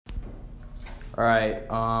All right.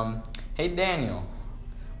 Hey, Daniel.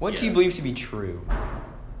 What do you believe to be true?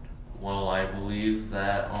 Well, I believe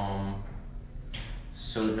that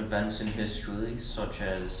certain events in history, such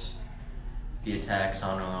as the attacks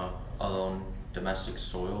on our own domestic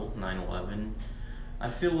soil, 9/11, I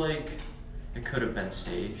feel like it could have been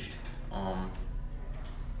staged.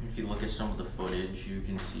 If you look at some of the footage, you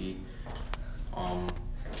can see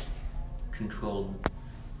controlled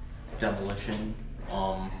demolition.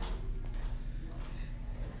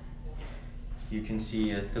 You can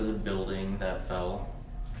see a third building that fell.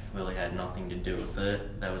 Really had nothing to do with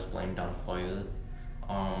it. That was blamed on fire.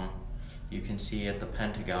 You can see at the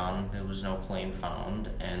Pentagon there was no plane found,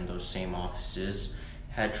 and those same offices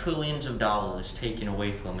had trillions of dollars taken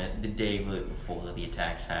away from it the day right before the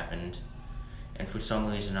attacks happened. And for some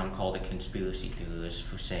reason I'm called a conspiracy theorist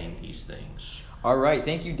for saying these things. All right.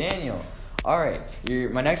 Thank you, Daniel. All right.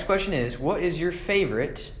 My next question is, what is your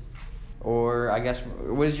favorite, or I guess,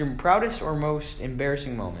 what is your proudest or most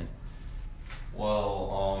embarrassing moment?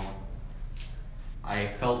 Well, I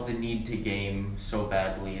felt the need to game so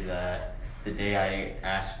badly that the day I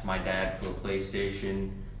asked my dad for a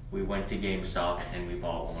PlayStation, we went to GameStop and we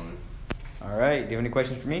bought one. All right. Do you have any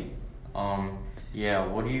questions for me? Yeah.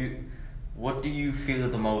 What do you fear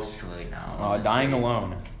the most right now? Dying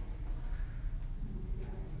alone.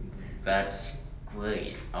 That's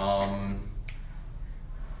great.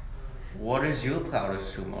 What is your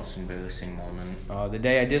proudest or most embarrassing moment? The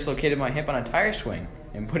day I dislocated my hip on a tire swing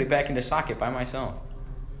and put it back into socket by myself.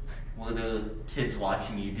 Were the kids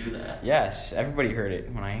watching you do that? Yes, everybody heard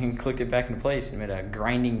it when I clicked it back into place and made a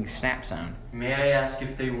grinding snap sound. May I ask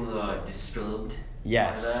if they were disturbed?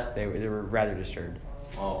 Yes, by that? they were rather disturbed.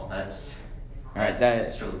 Oh, that's All right,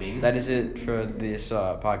 disturbing. That is it for this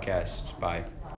podcast. Bye.